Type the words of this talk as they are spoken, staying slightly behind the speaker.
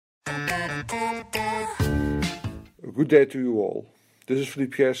Good day to you all. This is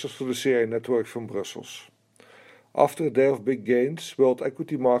Philippe Geesters for the CI Network from Brussels. After a day of big gains, world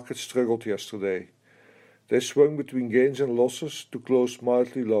equity markets struggled yesterday. They swung between gains and losses to close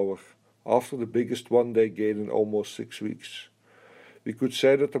mildly lower, after the biggest one-day gain in almost 6 weeks. We could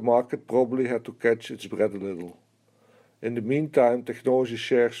say that the market probably had to catch its breath a little. In the meantime, technology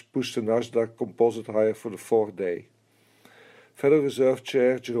shares pushed the Nasdaq Composite higher for the fourth day. Federal Reserve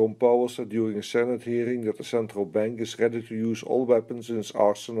Chair Jerome Powell said during a Senate hearing that the central bank is ready to use all weapons in its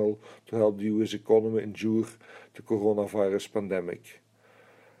arsenal to help the US economy endure the coronavirus pandemic.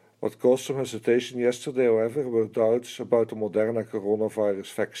 What caused some hesitation yesterday, however, were doubts about the Moderna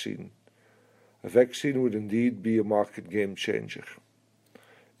coronavirus vaccine. A vaccine would indeed be a market game changer.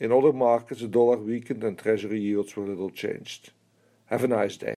 In other markets, the dollar weakened and treasury yields were little changed. Have a nice day.